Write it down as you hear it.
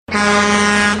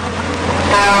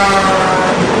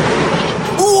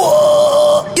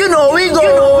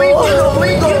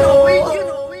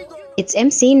It's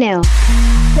MC Nell.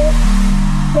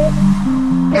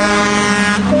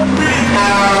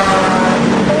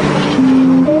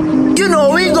 You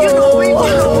know we go.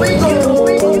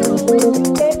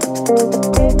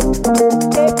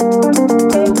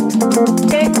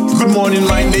 Good morning,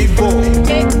 my neighbor.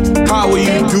 How are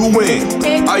you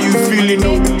doing? Are you feeling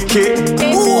okay?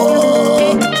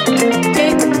 Whoa.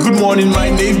 Good morning,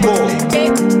 my neighbor.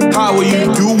 How are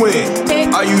you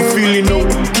doing? Are you feeling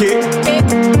okay?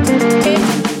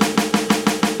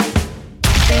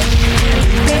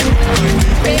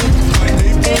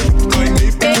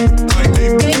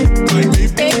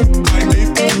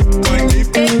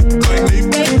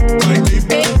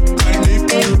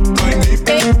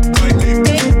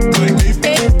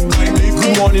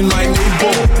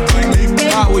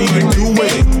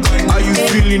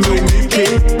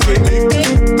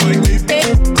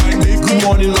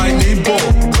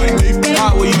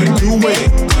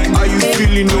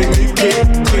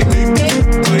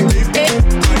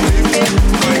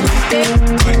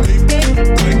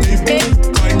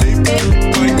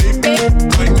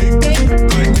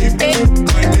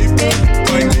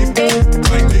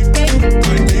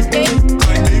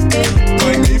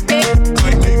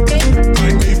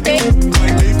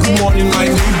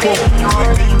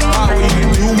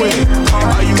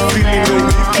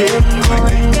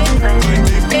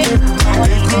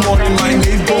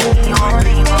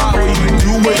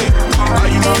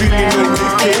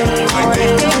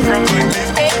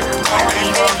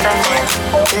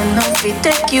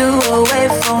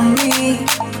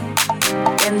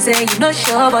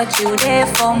 Sure, but you there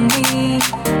for me.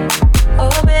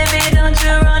 Oh baby, don't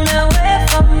you run away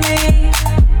from me.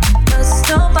 'Cause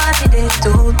nobody they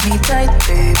told me tight,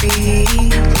 baby.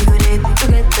 You did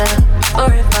together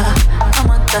forever. I'm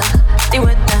on the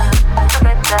weather.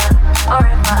 Together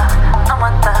forever. I'm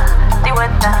on the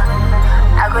weather.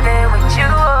 I go there with you.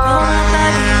 No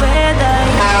matter the weather.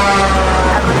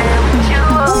 I go there with you.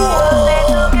 Stay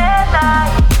together.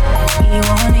 You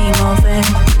want me more fair.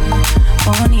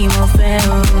 Money more fair,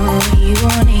 you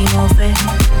want it more fair.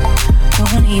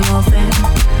 Money more fair,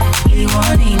 you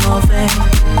want it more fair.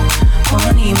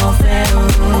 Money more fair,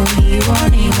 you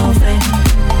want it more fair.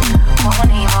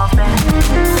 Money more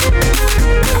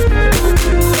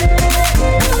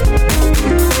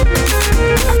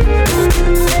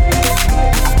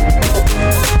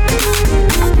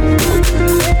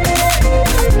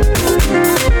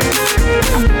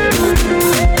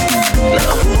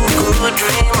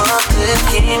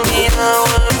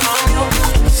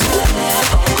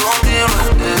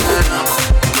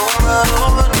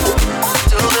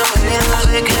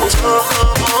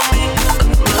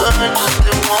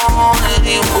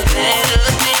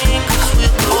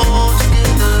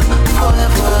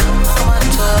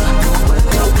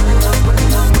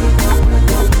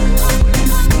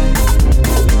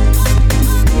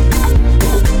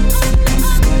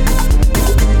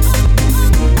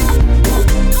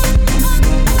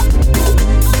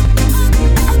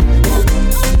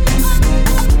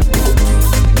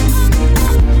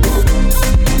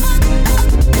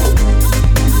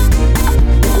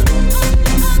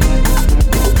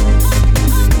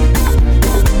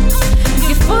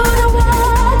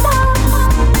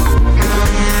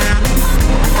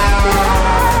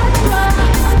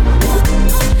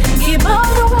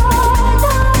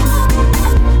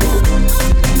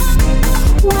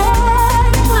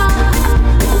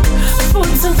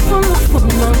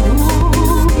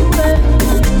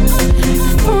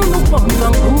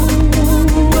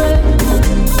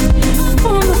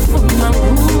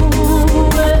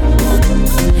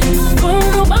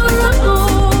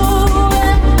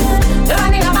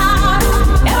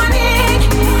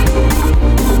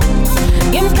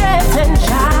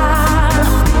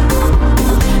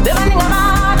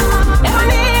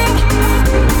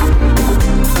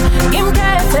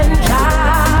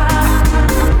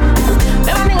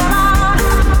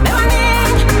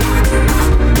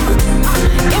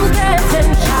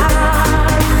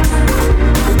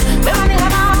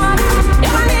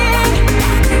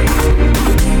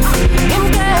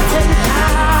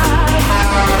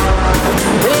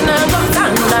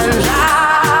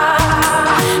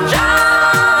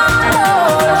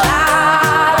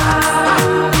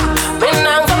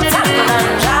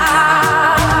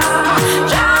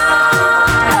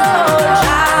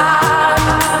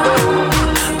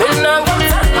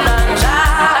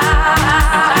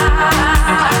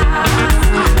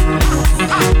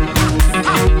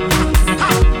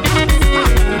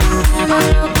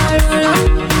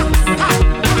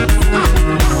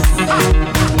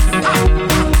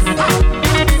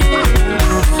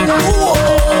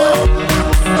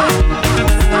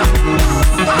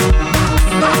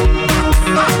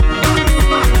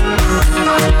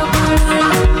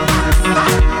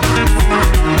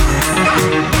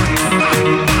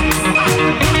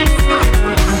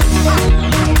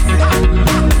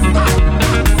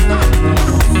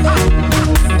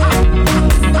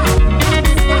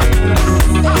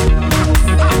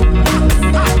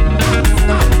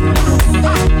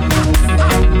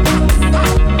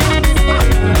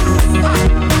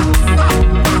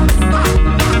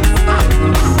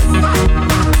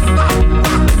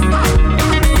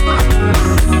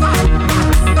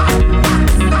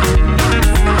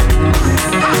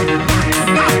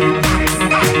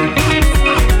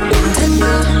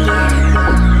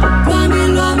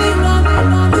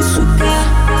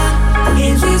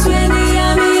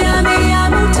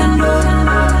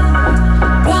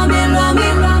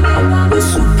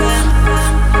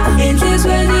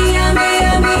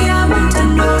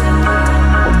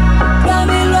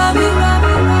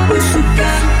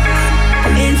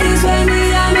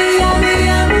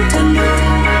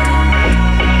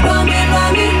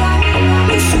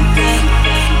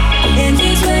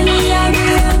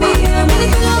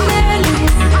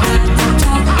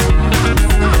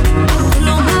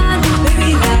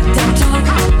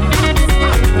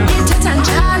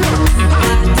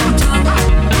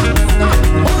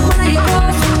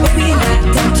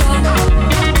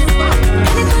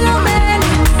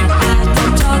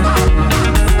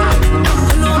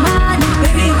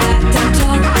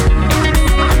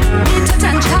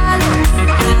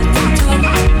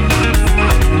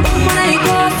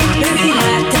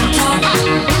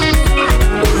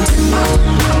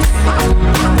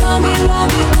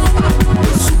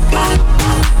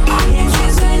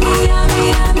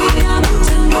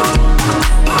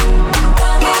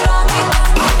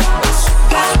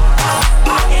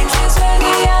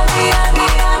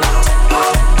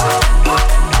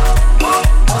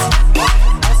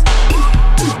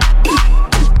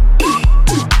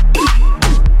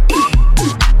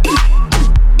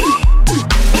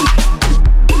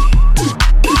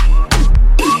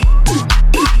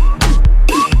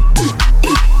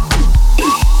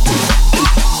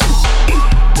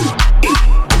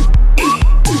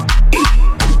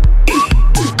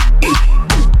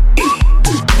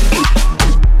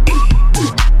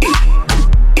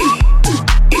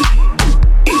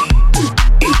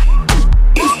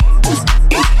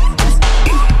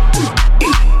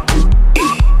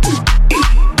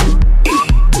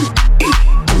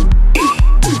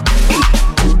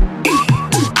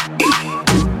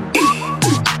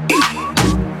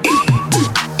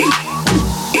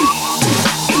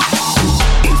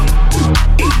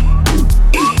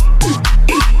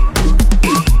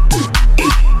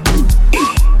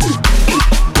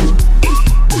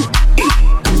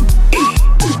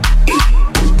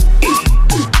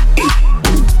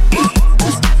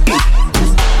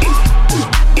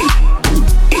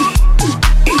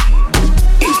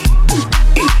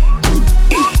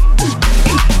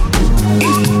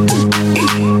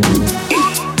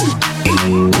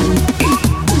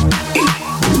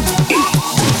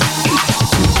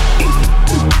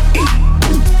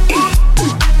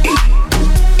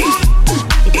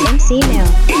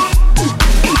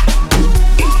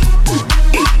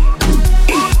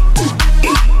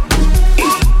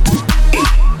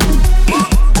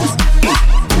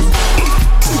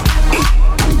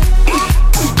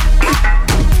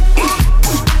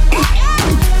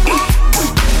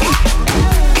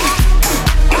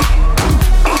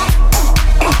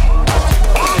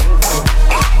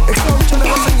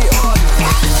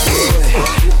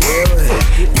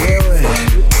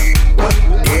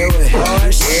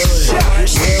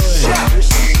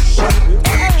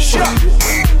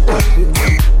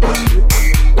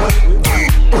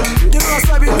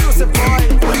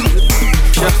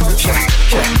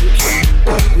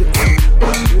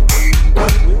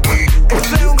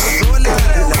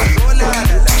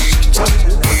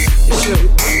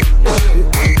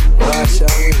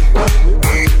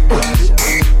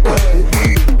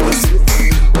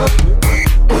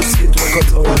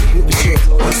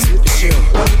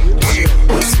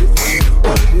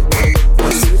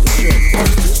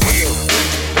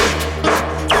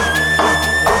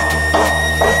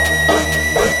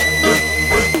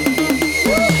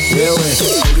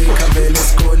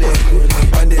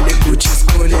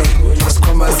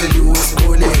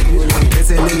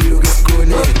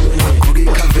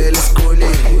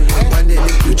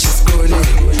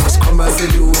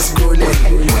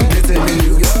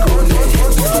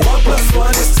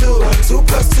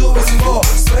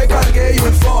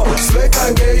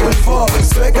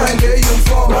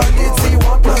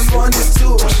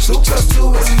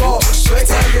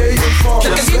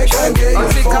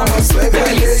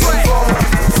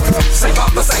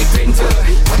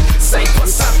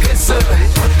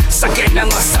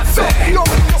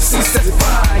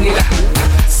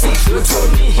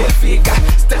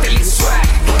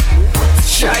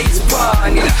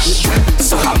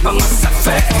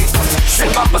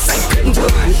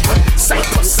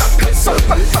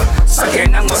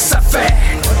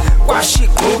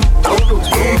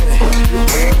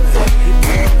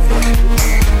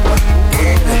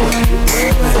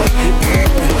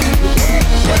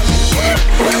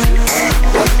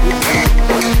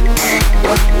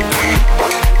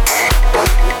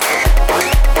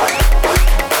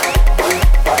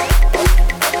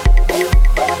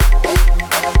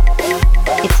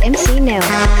MC New.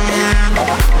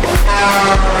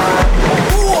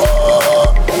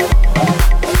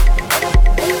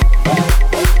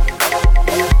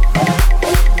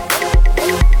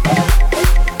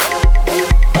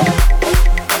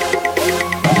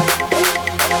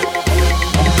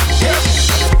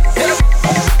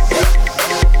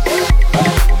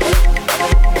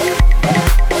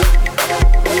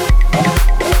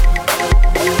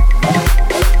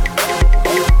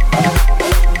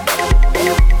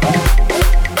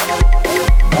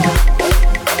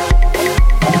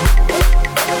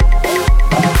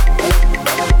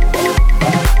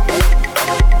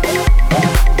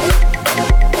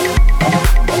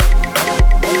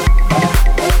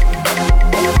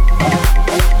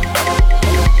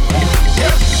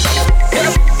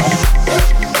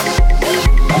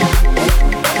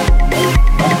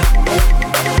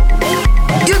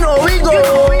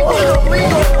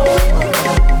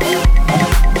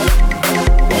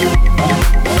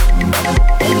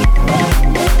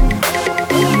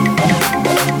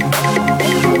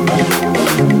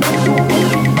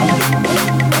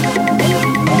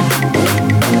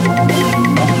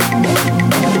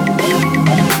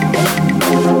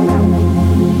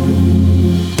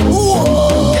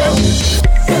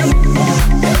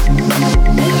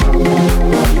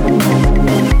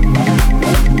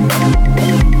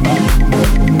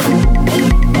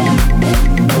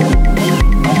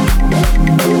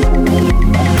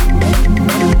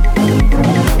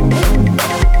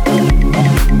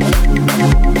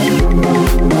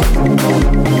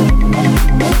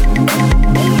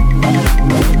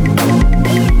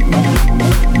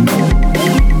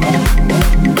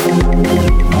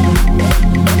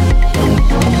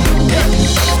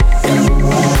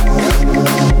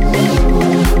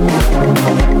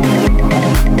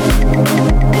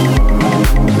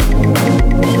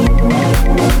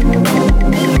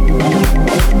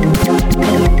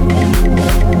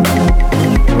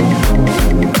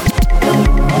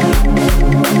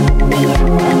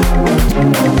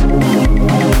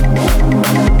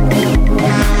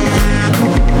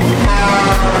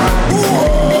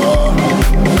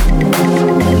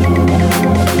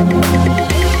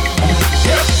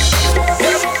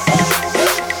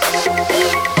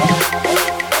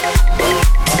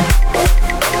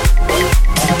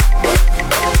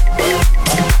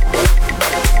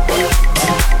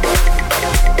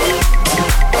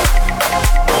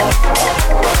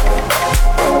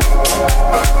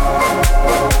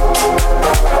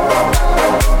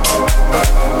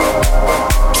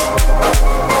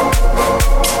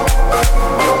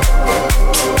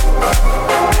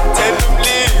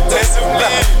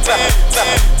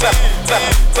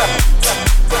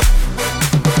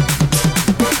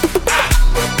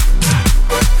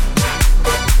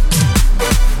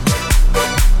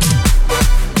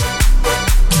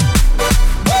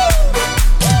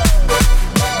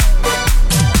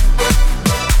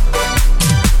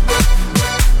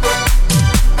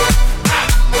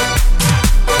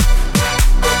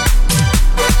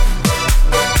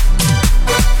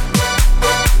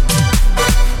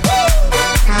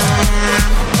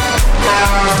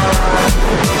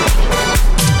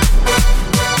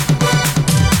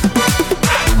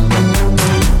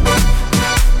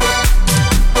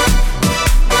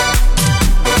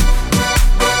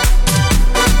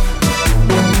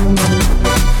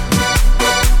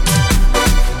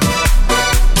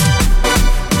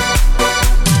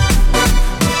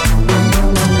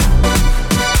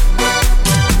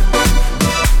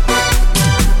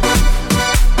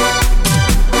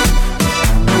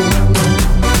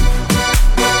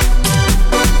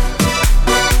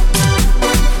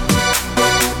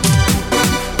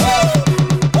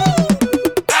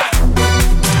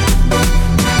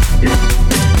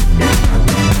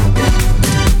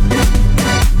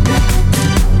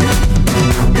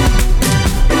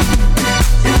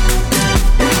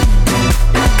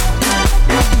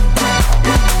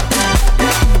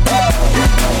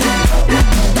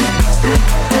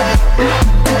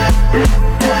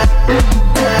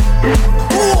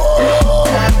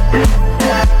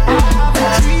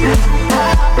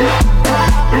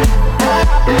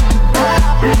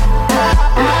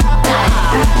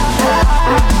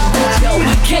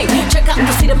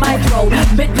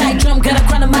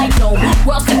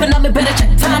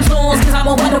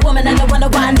 wanna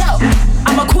wind up.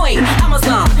 I'm a queen,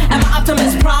 Amazon, and my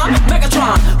Optimus Prime,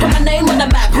 Megatron. Put my name on the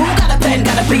map, who got a pen,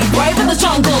 gotta be brave in the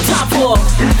jungle, top four.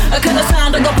 I could have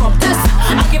sound like a bump this.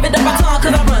 I'll give it a baton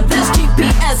cause I run this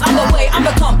GPS. I'm the way, I'm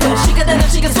the compass. She can then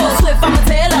she can so swift, I'm a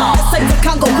tailor. Let's take the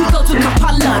Congo, we go to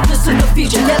Kampala. This is the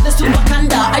future, yeah, this is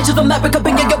Wakanda. I just America,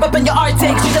 bring your Europe and your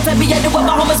Arctic. She can take me anywhere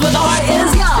my home is where the heart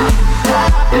is, yeah.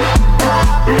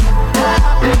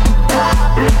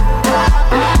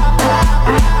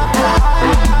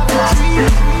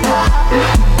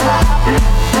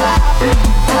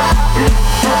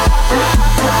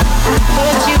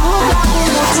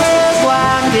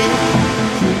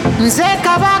 Nze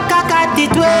kabaka kati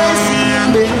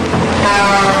twesimbe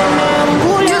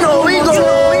You know we go.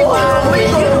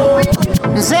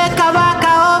 Nze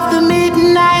kabaka of the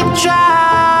midnight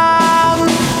tram.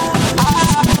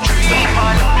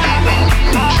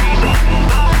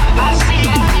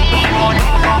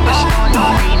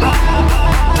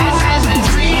 This is a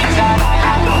dream that I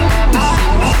have never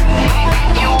seen.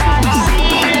 You wanna see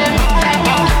it, then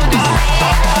you do the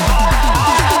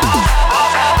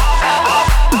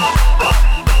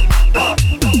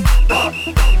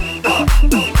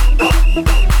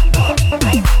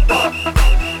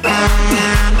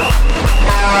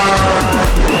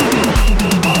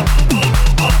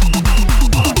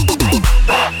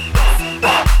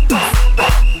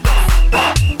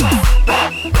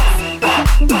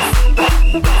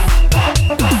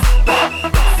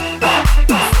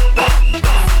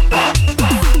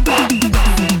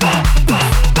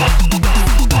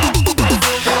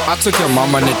I took your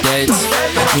mom on a date.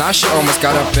 Now she almost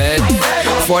got a bed.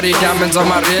 40 diamonds on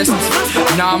my wrist.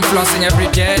 Now I'm flossing every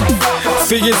day.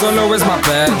 Figures all always my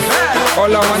bag.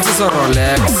 All I want is a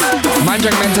Rolex. Mind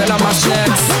your mental on my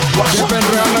flex. Dripping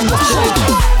round on the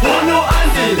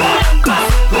stage.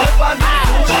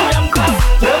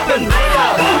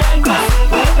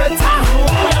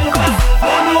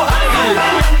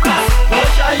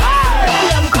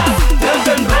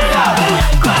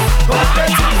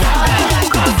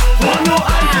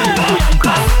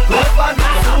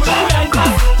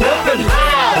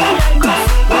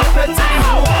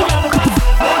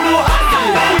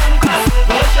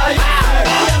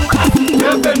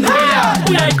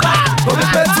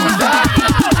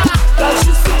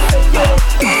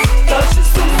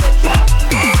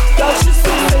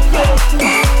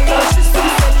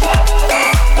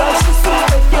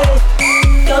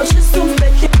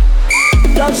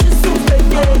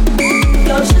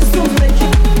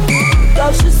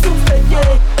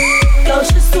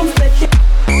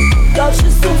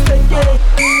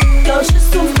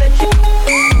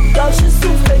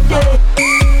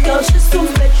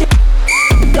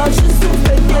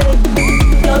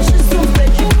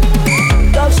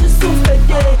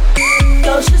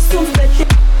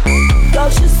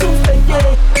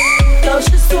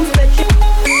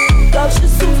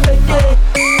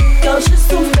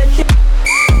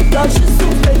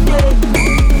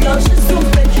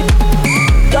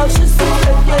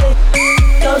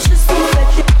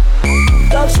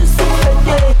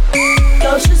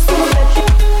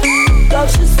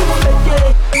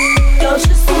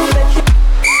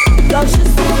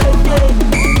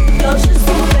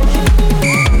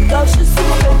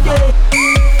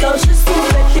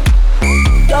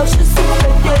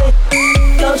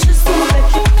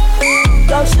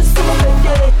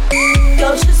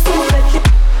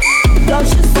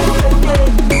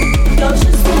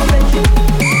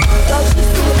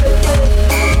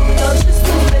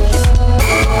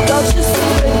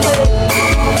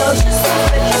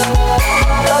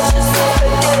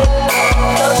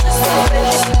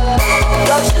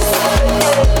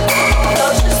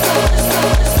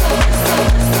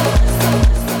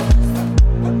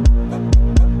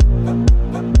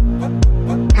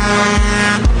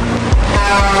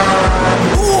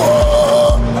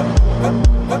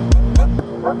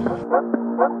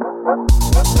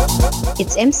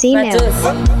 It's MC Mel.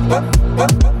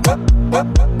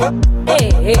 Hey,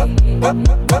 hey.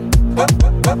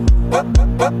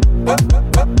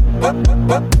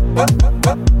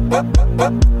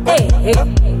 Hey, hey.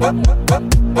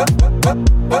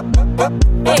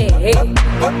 Hey, hey.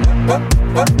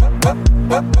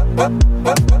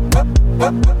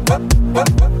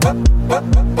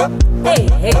 Hey,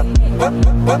 hey.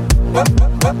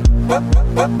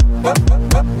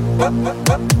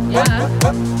 Yeah.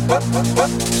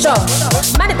 Sure.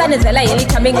 Man, if I Nizela Yeli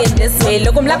coming in this way.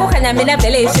 Look, Mlako Kanyamina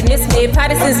village in this way.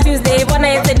 Party since Tuesday, wanna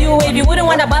it's a new wave. You wouldn't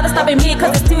wanna bother stopping me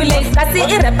cause it's too late. Kasi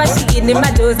irapa she in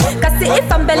my doors. Kasi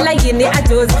if I'm bella yini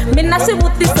ajos. Minna she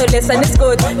would this so listen is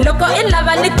good. Loco in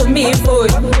lava nico me food.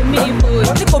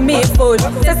 Nico me food.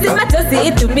 Sasi my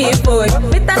josi it to me food.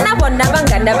 Mitana wana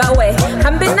banga never way.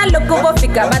 Hambina loko bo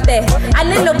fika mate.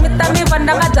 Ali look mitami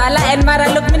wana majala and mara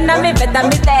look minna me beta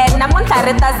mite. Namun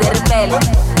tareta zirtel.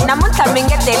 Namun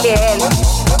taminga teli hell.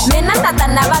 Mina tata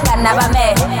nabanga nabame.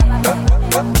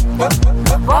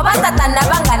 Boba tata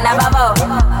nabanga nababo.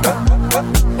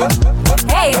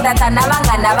 Hey tata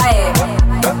nabanga nabae.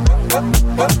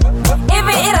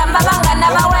 Ibi iramba banga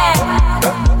nabawe.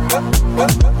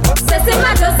 Sesi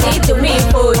majosi itu me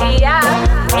food.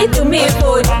 Itu me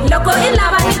food. Loko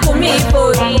ilava niku me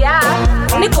food.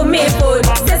 Niku me food.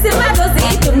 Sesi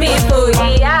majosi itu me food.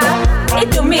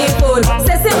 Itu me food.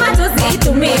 Sesi majosi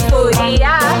itu me food.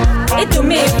 Itu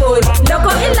me food.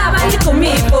 Loko ilava niku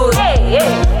me food.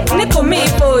 Niku me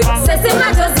food. Sesi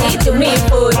majosi itu me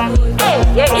food.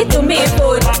 Itu me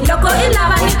food. Loko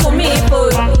ilava niku me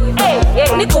food.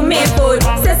 Niku me food.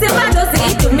 Sesi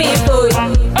majosi itu me food.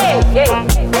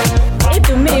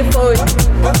 Itu me food.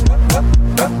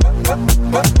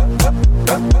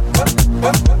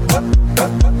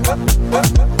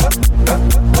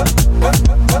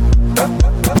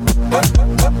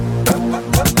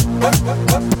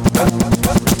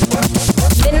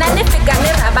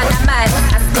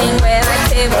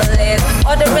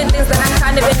 Ordering things that I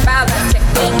can't even bother.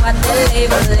 Checking what the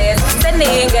label is.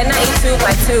 Sending and I eat 2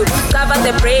 by 2. Cover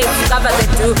the break, cover the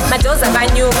do. My jaws are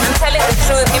brand new, I'm telling the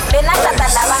truth. If they not tata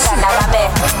nabanga nababe.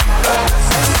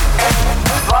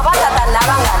 Boba tata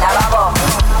nabanga nababo.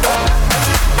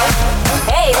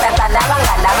 Hey tata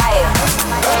nabanga nabae.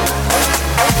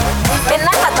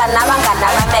 Bena tata nabanga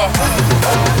nababe.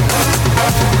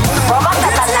 Boba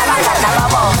tata nabanga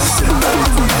nababo.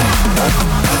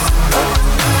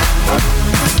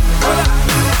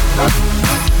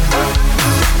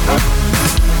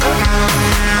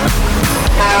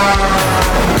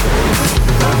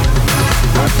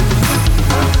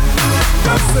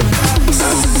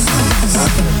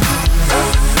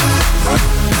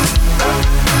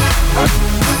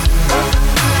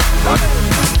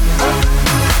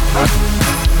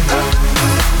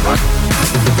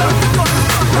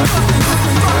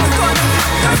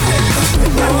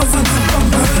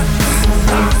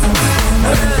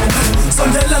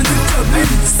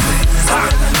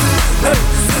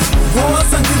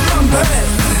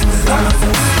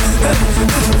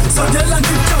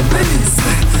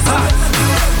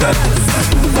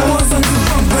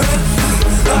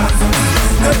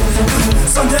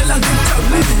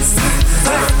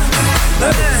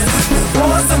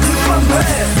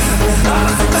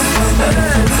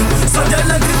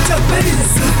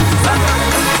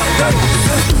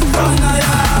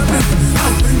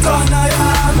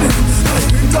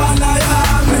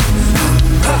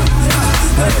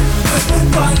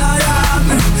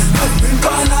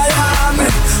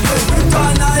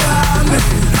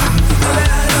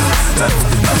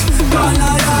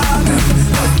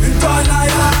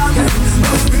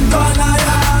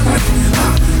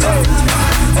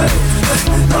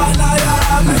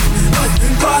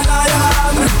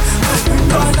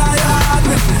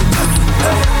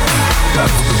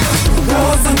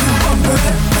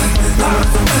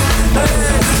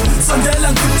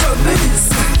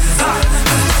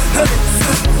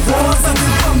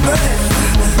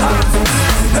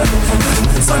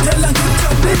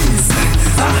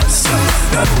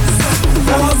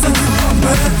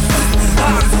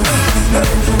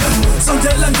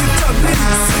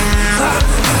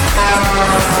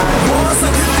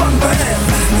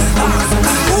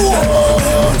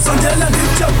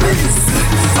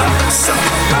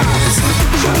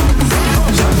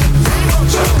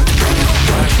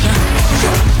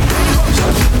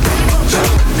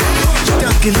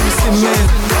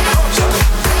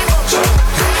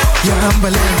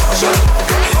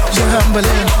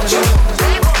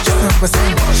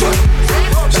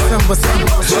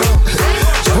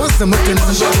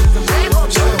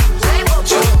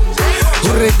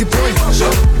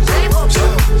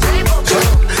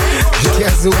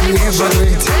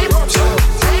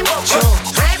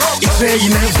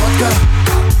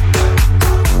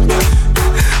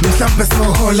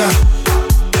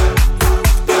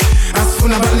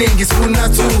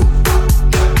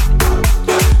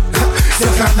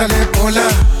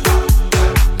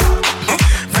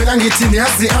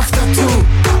 After 2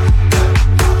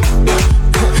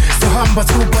 so hamba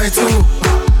 2 by 2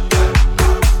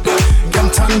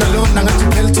 Kamthanda lo nangathi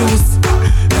peltus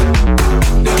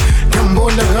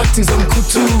Kambona ngathi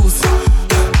ngizomkhuthuza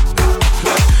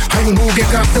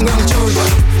njoti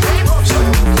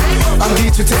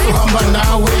angithuthi uhamba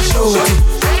nawe shoti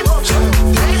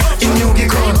inyuki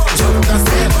khona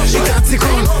ngizokudasela ikhathi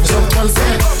khona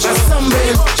ngizokugcwalisela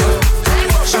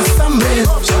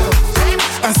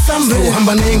asambe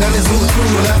uhamba ney'ngane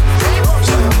zokuthula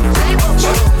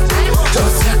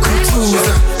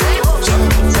siyakhuthuza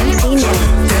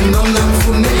noma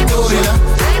ngifuna itori la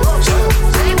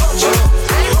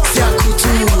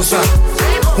siyakhuthuza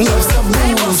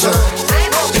ungasabuza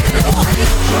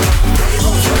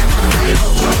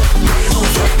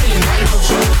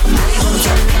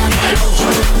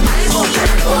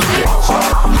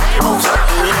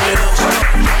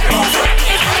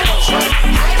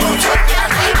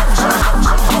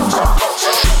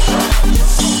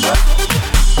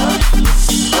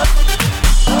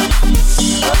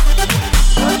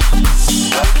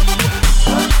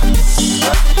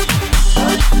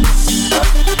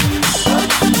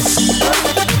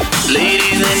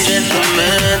Ladies and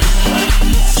gentlemen,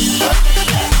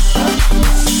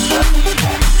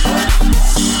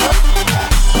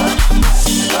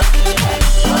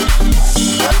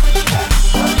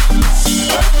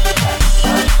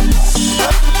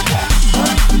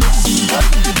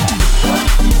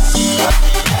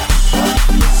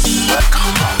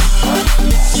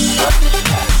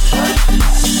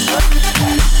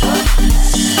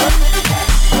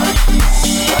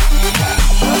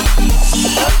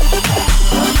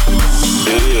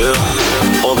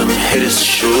 all them haters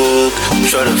shook,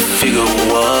 try to figure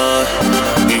what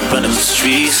we run the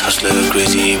streets, hustler,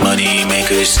 crazy money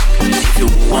makers. If you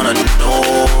wanna know,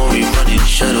 we running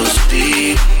shadows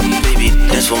deep. Baby,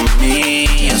 dance for me,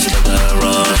 I still got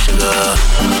raw sugar.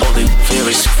 All the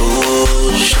favorites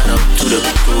food, shout out to the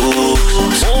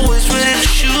crooks. Always ready to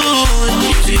shoot,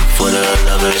 music for the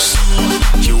lovers.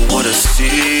 You wanna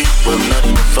see, we're not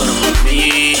in front of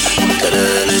me.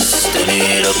 Let's stand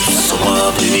it up, so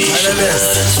my baby should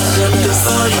turn up the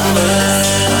volume, man.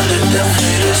 Let them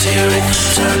haters hear it.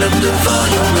 Turn up the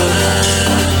volume,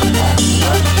 man.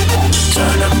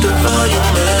 Turn up the volume,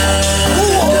 man.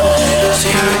 Let them haters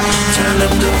hear it. Turn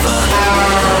up the volume,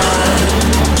 man.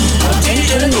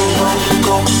 DJ go go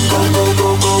go go go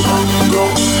go go go.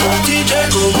 DJ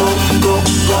go go go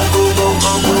go go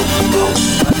go go go.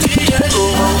 DJ go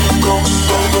go go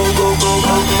go go go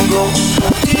go go.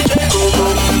 DJ go go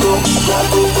go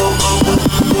go go go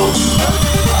go.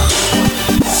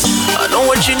 I know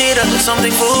what you need, I do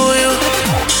something for you.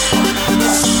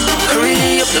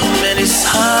 Hurry up, the man is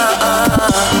high.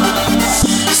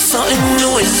 Something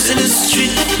new is in the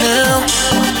street now.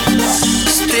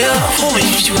 Stay at home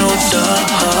if you don't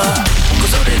die.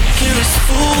 Cause all they hear is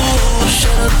food.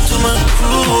 Shout out to my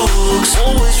crooks,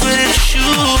 always ready to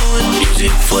shoot.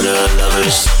 Music for the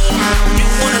lovers. You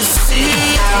wanna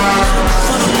see,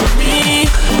 follow me.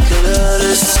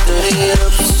 Let's stay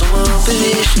up, so my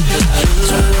baby should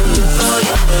turn up the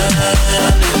volume,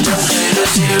 man. Let the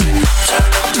haters hear it. Turn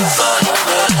up the volume,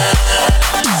 man.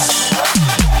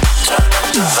 Turn up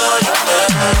the volume,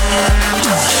 man. Let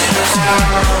the haters hear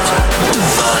it. Turn up the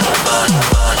volume,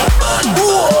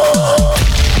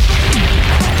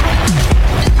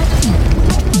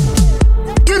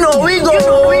 You know we go.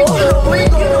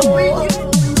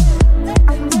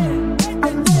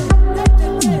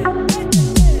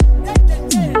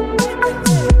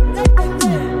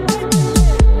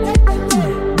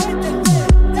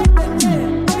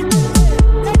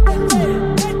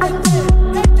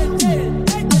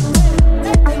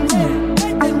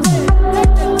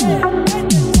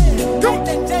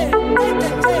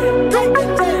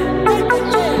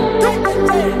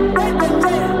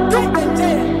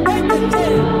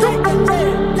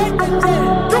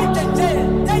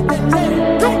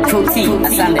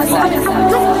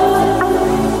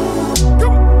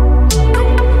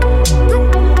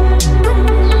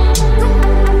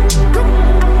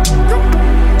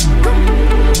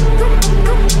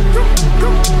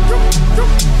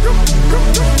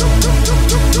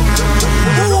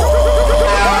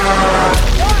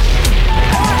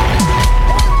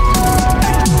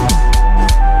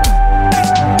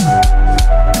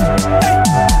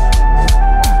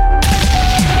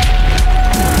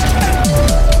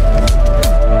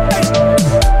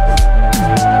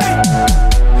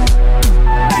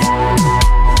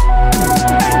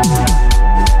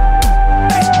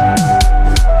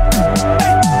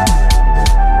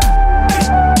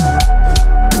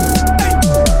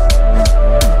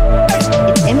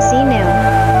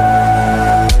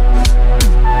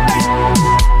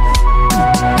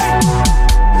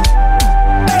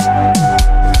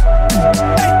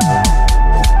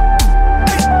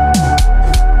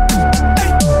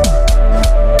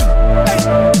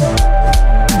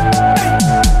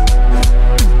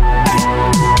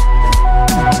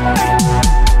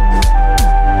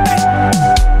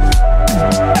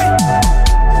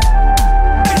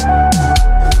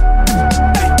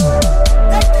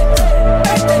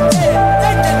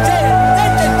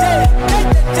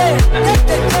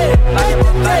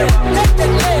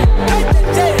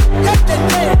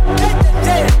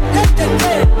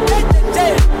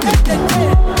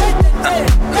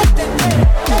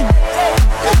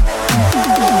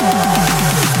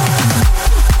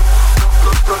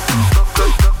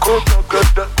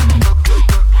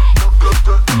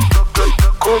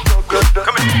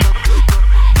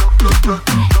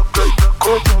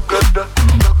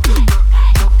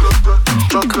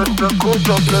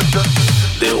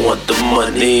 They want the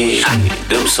money,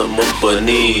 them some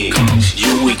money.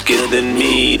 You weaker than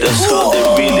me, that's how they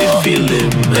really feeling,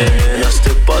 man. I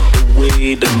step out the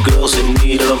way, the girls in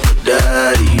need of a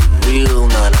daddy. Real,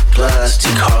 not a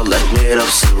plastic, heart like made of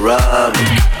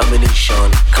ceramic.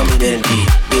 Ammunition, coming in deep,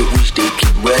 they wish they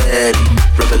keep ready.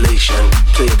 Revelation,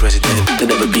 play president, there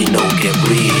never be no get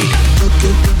read.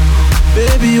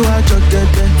 Baby, you are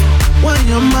joking. When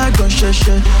your mind go shake,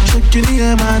 shaking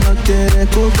the man not get it.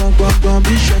 Go,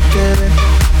 be shaking.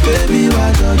 Baby, you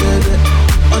are joking.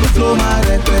 On the floor, my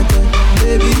record.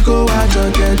 Baby, go, watch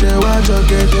your get it, watch your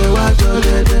get it, watch your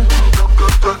get it.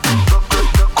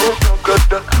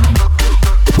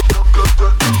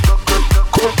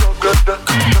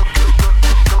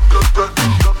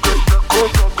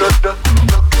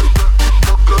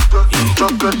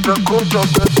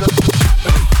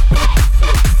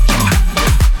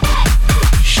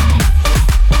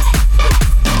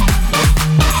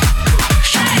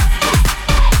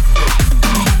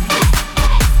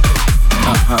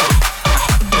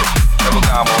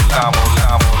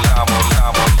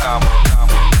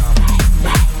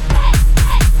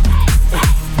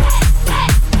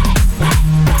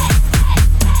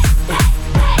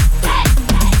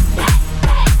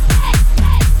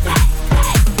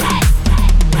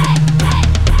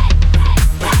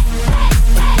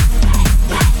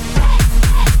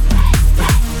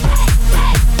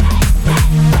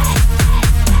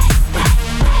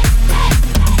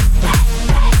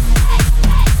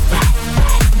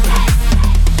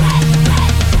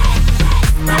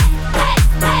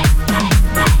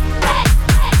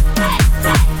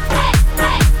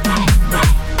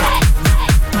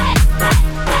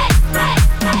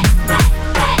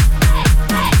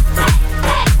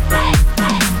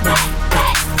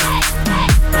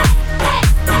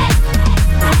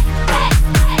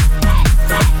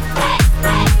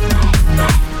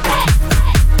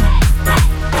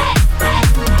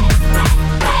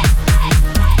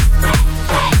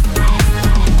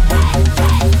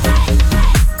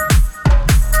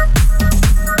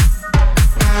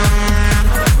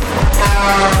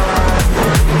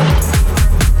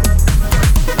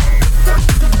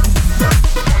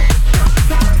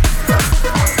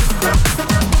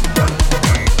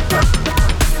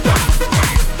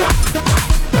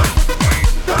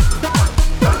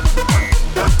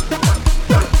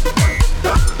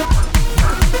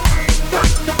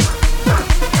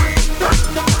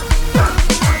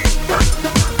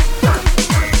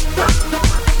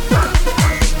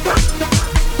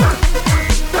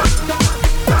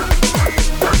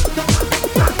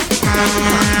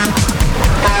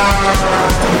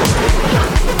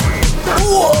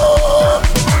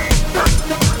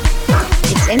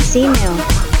 MC Mill.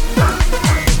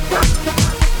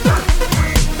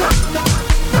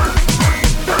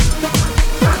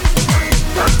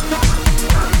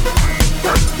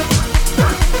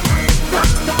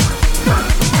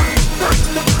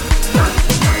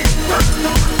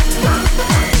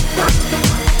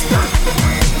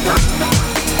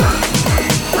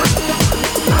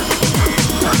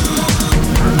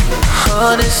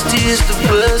 Honesty is the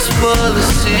best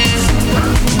policy.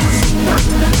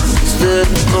 Instead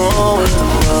of going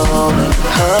around and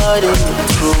hiding the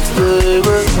truth,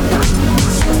 baby.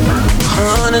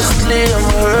 Honestly, I'm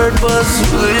hurt but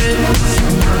sweet.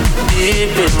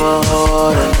 Deep in my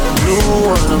heart, and I knew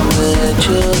what I meant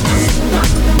you.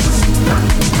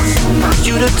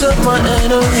 You the top my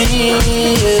enemy,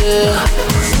 yeah.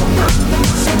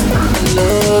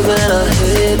 Love and I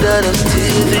hate that I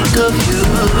still think of you.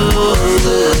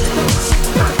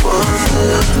 One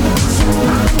day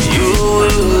you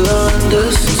will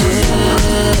understand.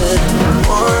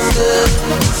 One day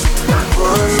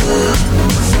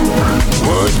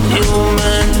what you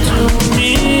meant to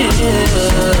me.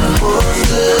 One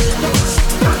day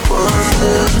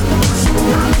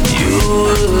you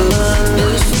will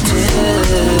understand.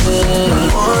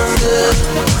 One day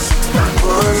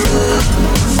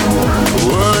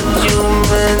what you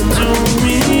meant to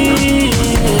me.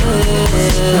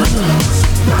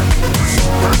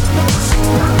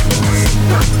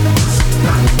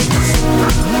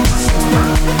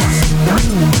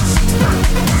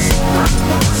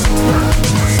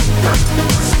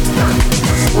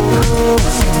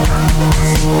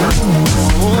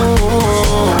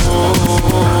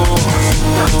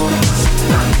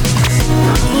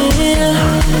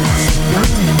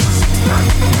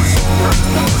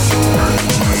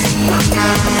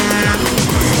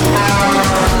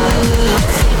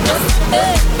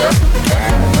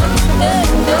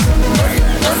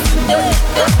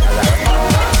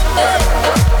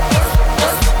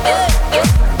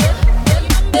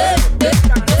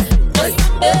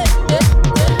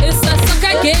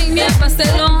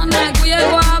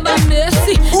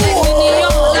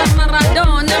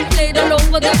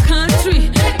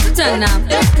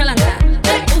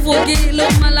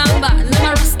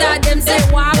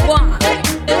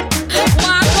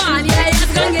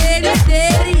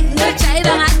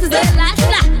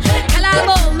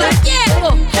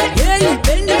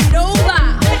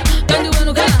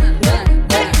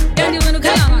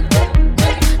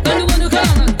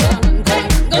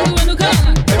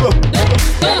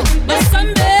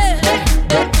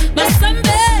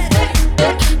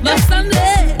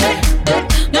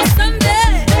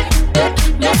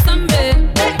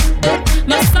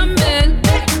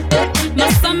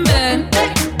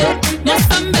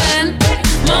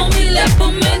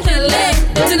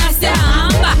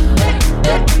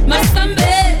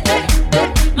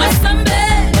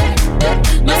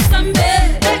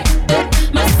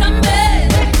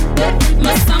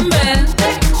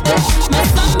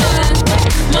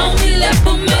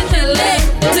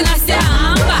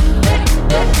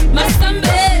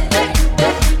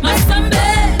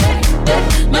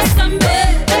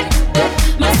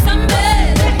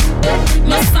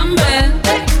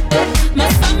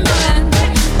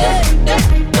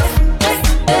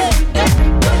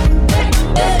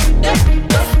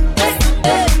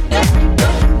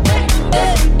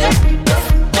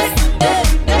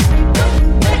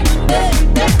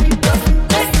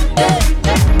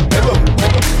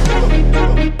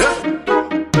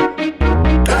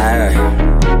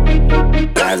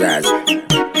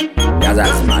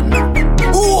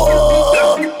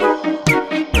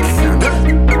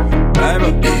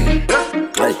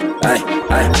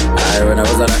 Aye, when I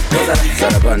was on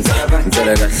Zaraban,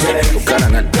 Zaragan,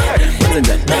 Ukarangan,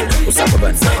 Wazenjan,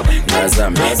 Usapaban,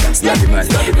 Nazam, Sladiman,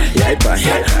 Yaipa,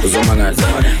 Uzomangan,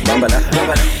 Bambala,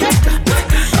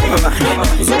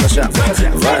 Zobasha,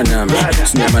 Vanam,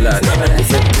 Snyamalad,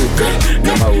 Ufetuk,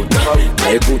 Namaut,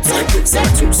 Aykut,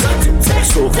 Sabatus,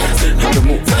 So,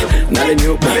 Hamdamu,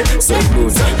 Nalenu, So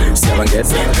Blues, Siavanget,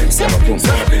 Siavapum,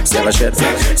 Siavachet,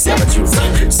 Siavachu,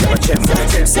 Siavachem,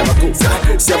 Siavaku,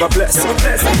 Siavabless,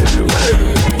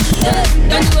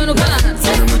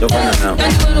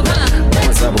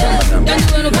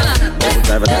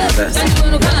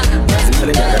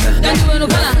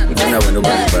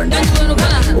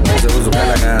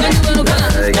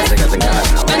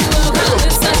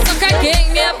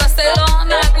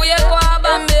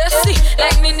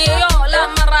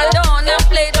 Maradona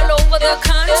played all over the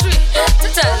country.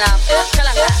 Tatana,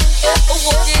 Kalanga,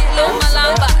 Uguki,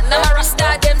 Lomalamba, Namarasta,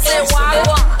 them say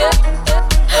Wagwan.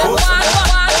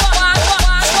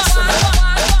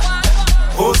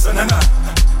 Hosanna,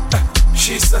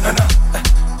 she's sanana.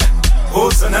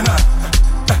 Hosanna,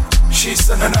 she's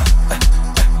sanana.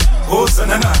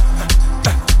 Hosanna,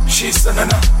 she's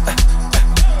sanana.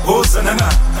 Hosanna,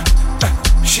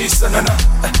 she's sanana.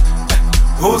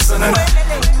 Hosanna.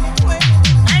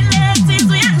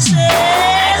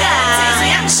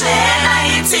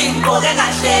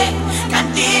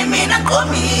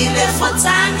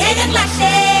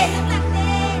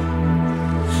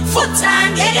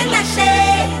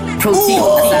 Protein,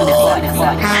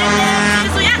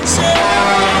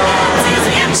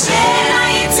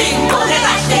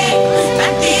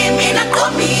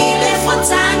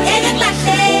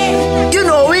 you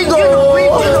know we go.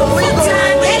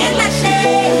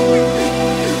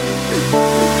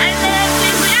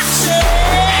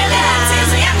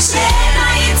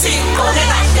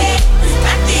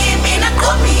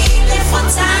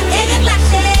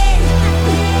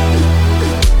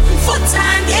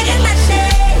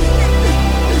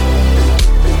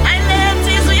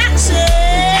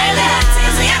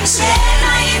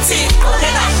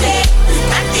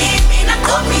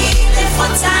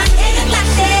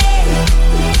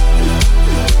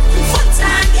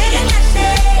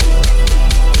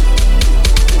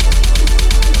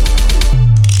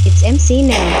 It's MC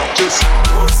now.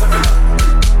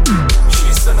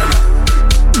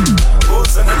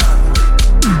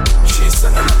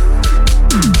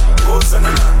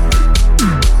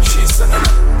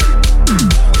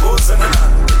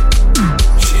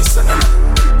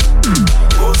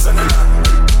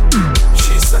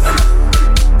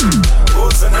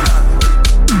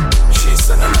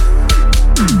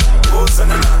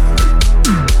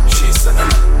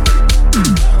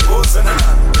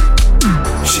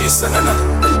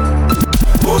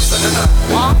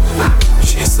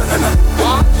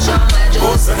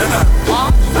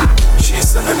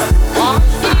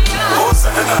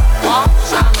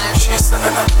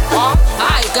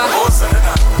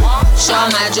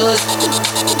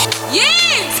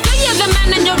 Yes, you're the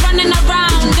man and you're running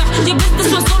around. Your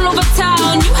business was all over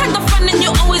town. You had the fun and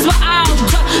you always were out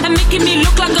and making me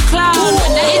look like a clown.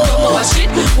 When I eat dumb, oh shit.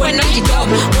 When I eat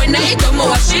dumb, when I eat dumb,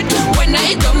 oh shit. When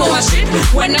I eat dumb, oh shit.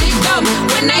 When I eat dumb,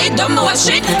 when I eat dumb, oh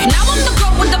shit. Now I'm the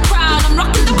girl with the crowd. I'm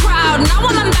rocking the crowd. Now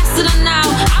I'm ambassador now.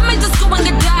 I might just go and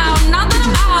get down. Now that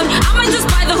I'm out, I might just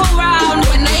buy the whole round.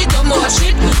 When I eat dumb, oh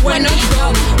shit. When I eat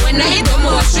dumb, when I eat dumb,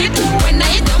 oh shit. When I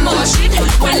eat dumb, oh shit.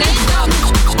 When I eat dumb.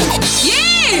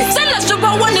 Yeah, say let's jump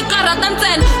on one car at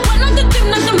 10. When I'm the team,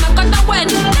 not the mark at the when.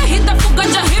 They hit the fuga,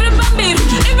 just hear it from me. If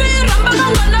you run, I'm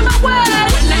gonna never win.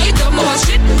 When I eat dumb, oh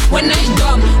shit. When I eat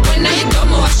dumb, when I eat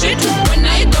dumb, oh shit. When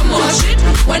I eat dumb, oh shit.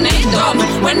 When I eat dumb,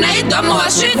 when I eat dumb, oh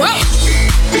shit.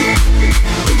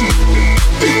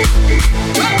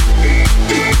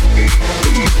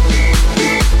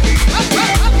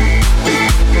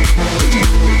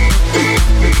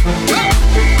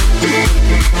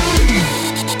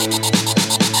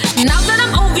 Now that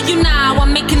I'm over you now,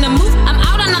 I'm making a move. I'm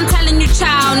out and I'm telling you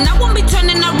chow. Now I won't be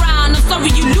turning around. I'm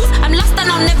sorry you lose. I'm lost and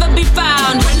I'll never be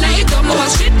found. When I eat dumb, oh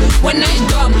shit. When I eat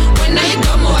dumb, when I eat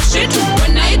dumb, oh shit.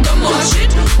 When I eat dumb, oh shit.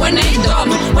 When I eat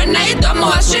dumb, when I eat dumb,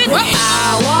 oh shit.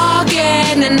 I walk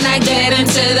in and I get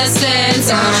into the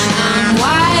center. I'm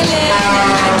wildin'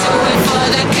 and I do it for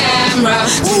the camera.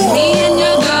 To me and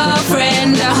your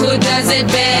girlfriend, who does it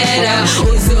better?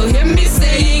 Also hear me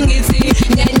saying it's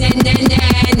nya nya nya nya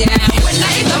nya. When I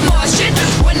eat dumb, oh shit.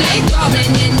 When I eat dumb,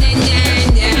 nya nya nya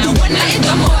nya. When I eat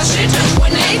dumb, oh shit.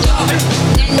 When I eat dumb,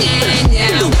 nya nya nya.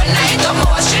 When I eat dumb,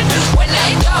 oh shit. When I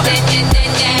eat dumb, nya nya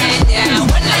nya nya.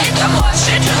 When I eat dumb, oh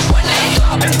shit. When I eat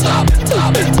dumb, stop,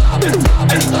 stop, stop,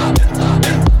 stop, stop, stop.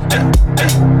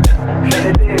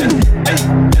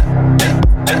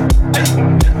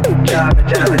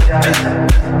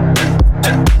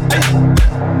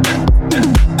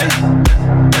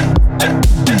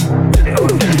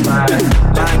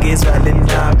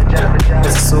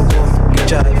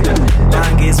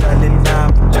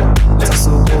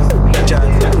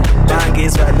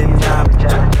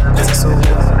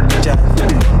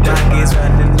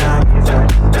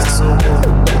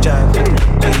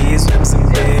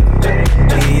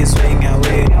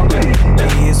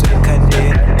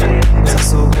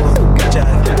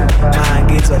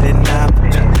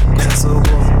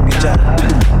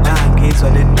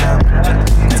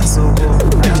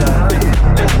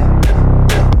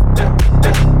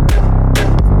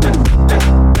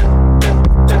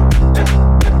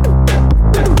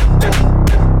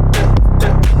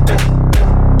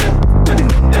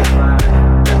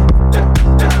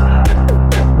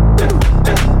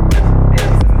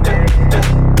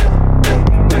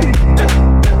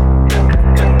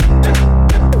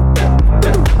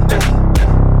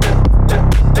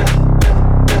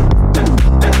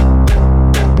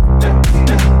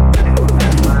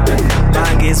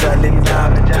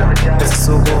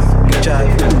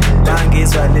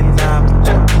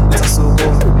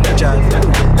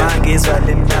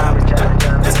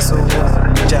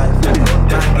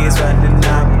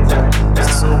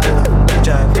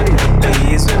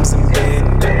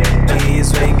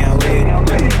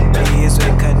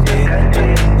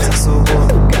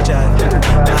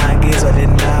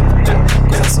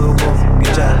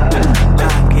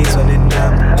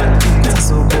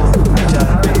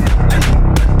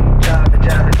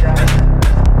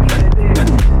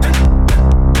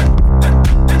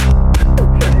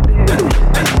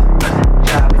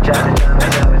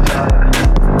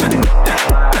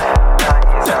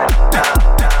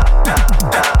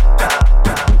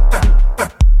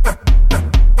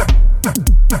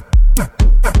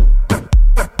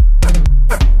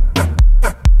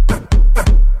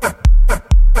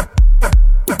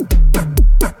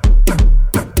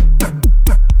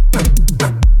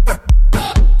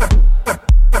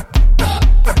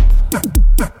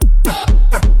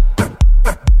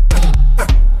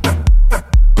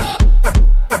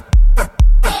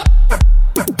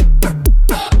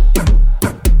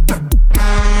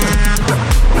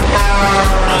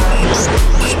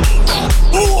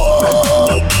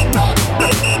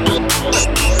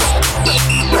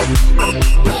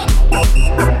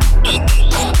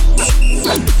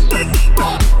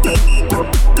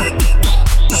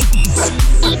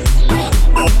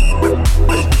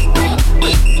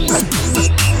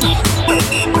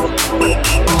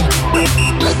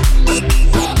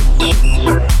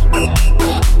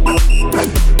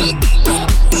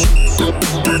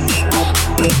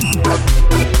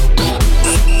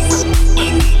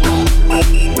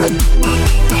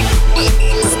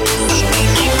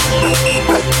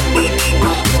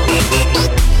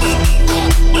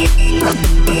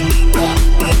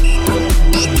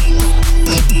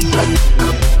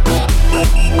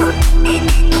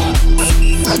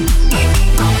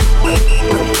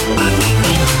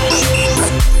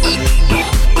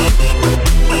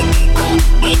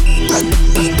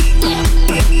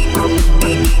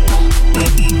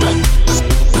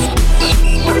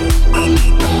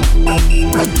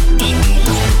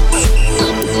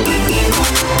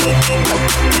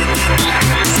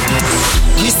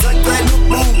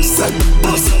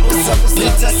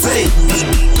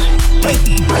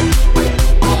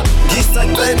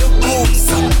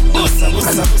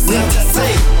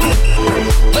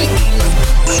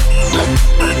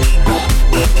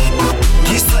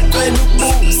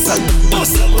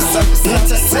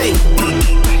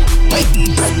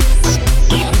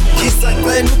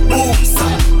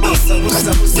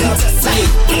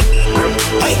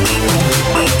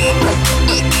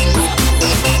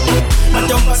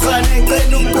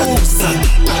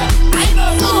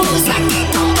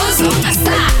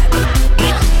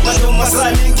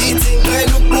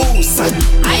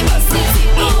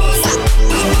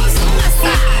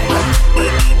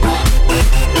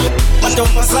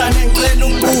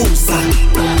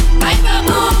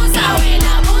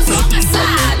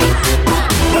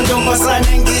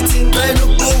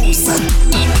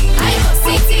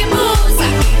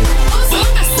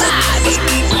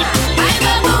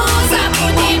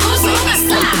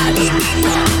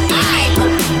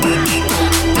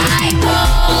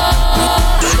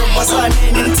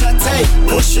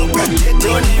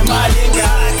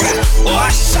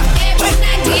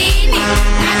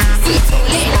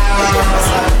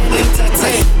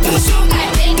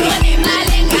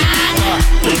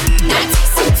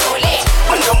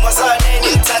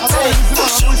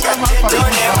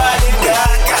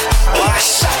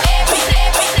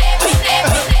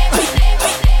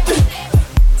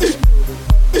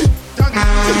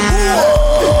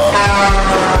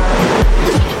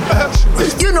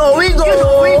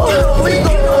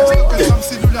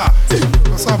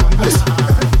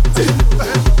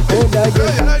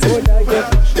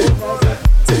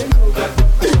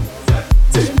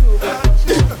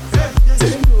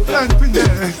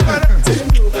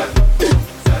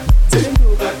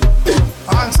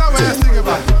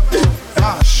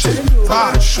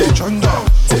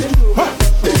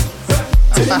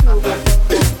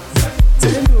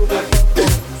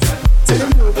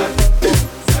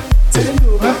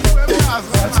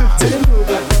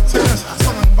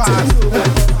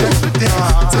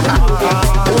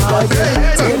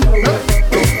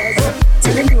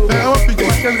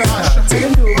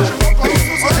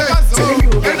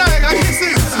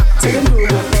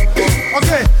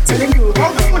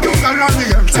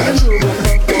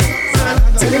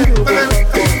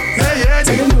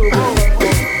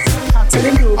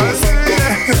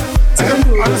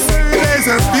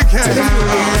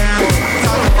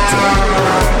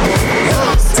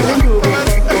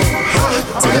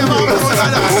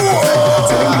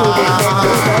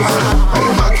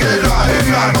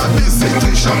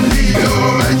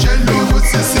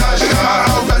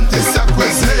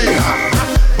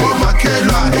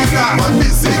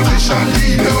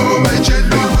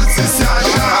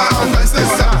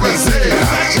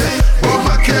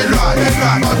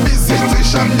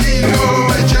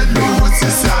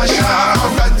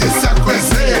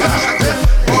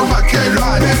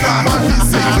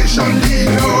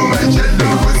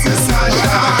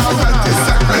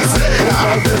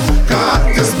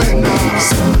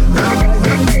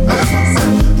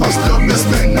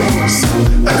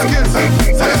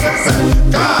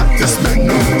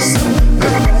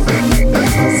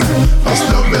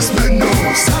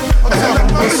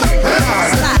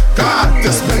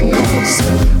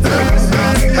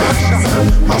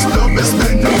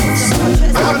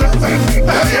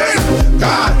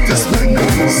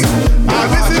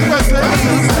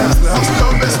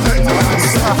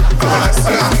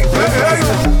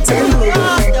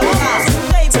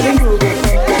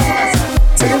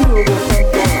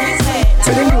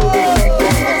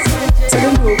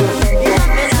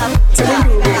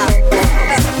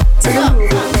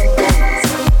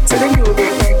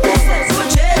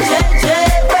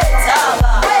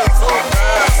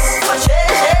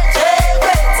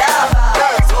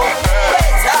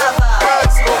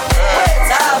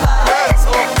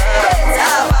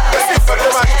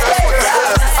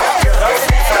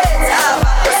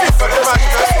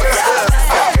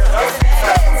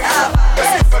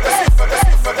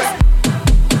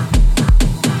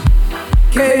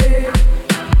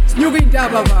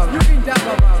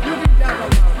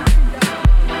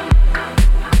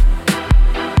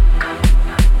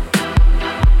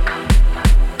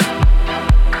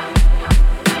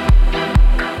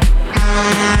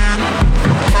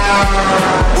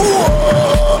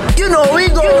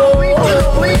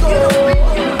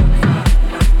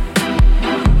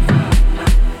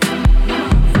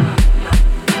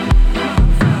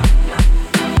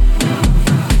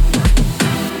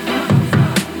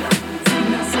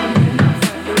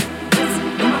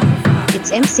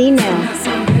 MC now.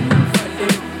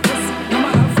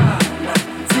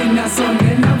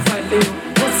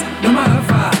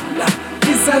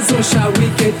 Shall we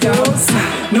get down?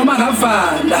 No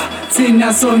mahavala,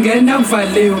 tina songena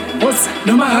valeu.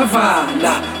 No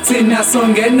mahavala, tina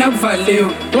songena valeu.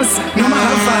 No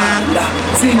mahavala,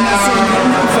 tina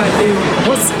songena valeu.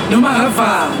 No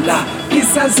mahavala,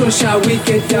 isazo shall we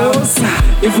get down?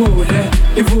 Ivule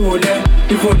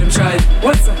mshai.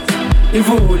 What's up?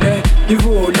 Ivule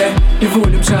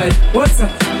mshai. What's up?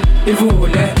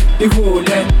 Ivule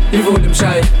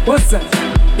mshai. What's up?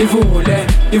 Ivule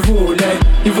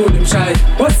mshai.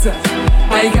 What's up?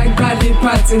 I got Kali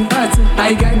party.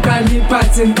 I got Kali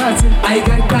party. I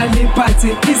got Kali party.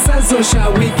 Isazo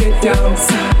shall we get down?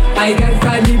 I got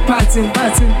Kali party.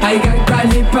 I got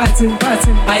Kali party.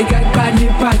 I got Kali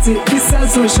party.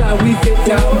 Isazo shall we get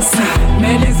down?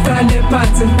 Melis Kali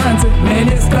party.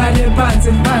 Melis Kali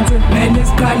party.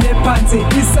 Melis Kali party.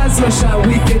 Isazo shall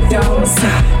we get down?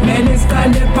 Melis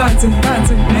Kali party.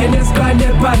 Melis Kali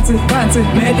party.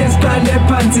 Melis Kali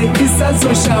party.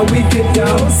 Isazo shall we get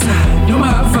down? No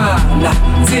mahavala,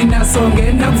 tina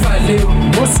songena valeu.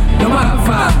 No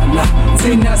mahavala,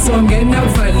 tina songena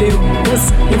valeu.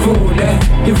 Ivule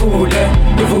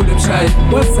mshai.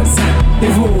 What's up?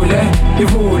 Ivule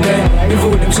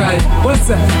mshai. What's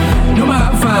up? No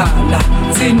mahavala,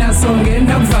 tina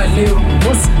songena valeu.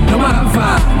 No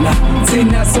mahavala,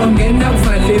 tina songena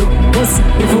valeu.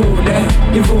 Ivule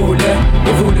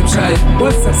mshai.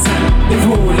 What's up?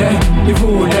 Ivule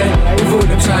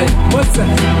mshai. What's up?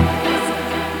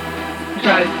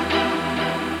 Try.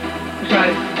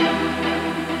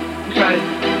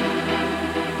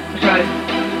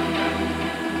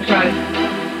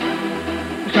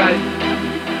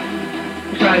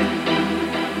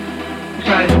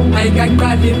 I got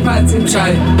Kali party,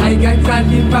 try. I got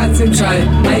Kali party, try.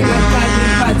 I got Kali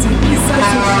party.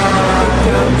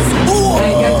 I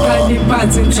got Kali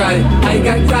party, try. I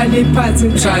got Kali party,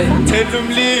 try. Tell them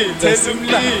leave.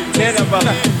 Tell them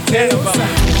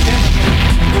about.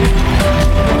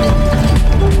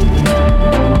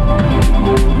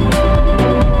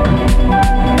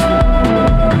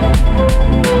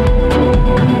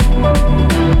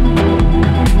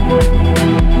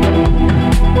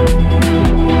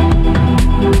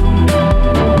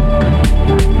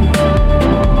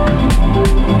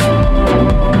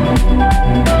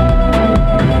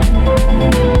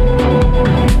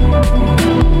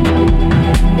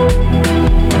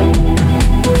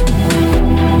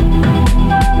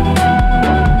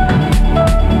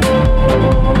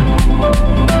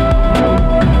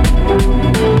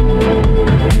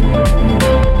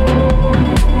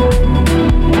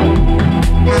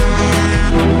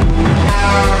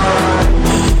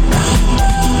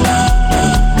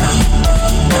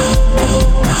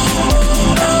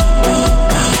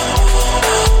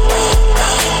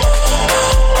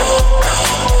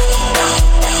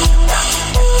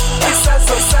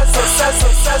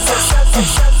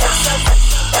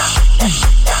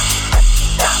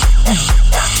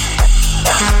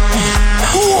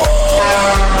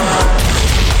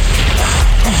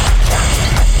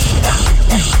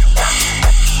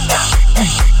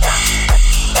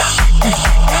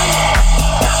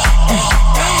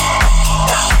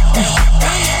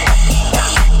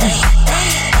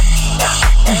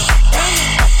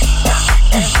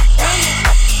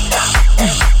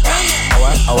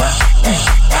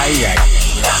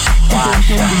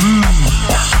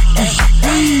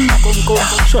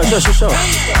 Sure.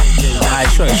 Aye,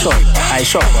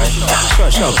 sure, boy.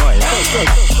 Sure, boy.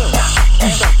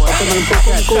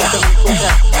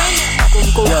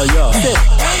 Yo.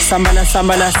 Sambala,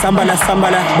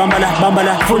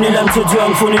 bambala. Funila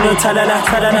mtutu, funila talala.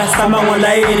 Samba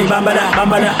ngolaini, bambala. I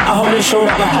hold the show, I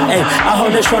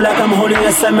hold the show like I'm holding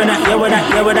a seminar. Yeah,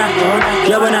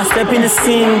 when I step in the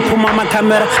scene, put on my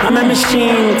camera. I'm a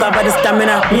machine, top of the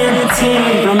stamina. Me and the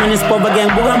team, I'm in this pop again,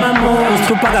 book on my moves.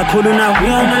 Tupac cool now.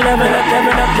 We on the level up.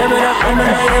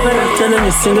 Telling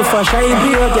you single for shy,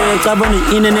 be okay. Top on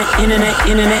the internet.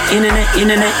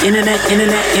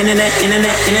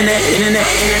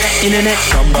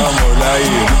 Samba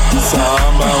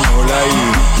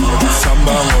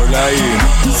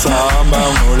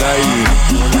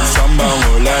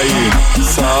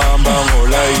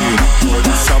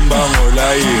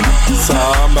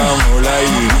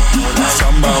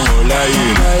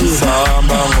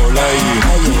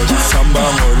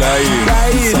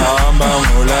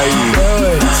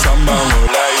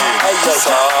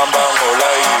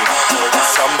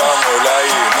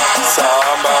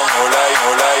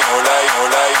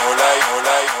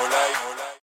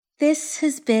This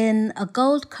has been a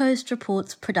Gold Coast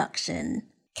Reports production.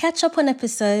 Catch up on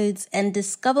episodes and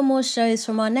discover more shows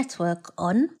from our network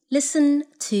on listen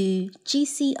to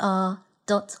gcr.com.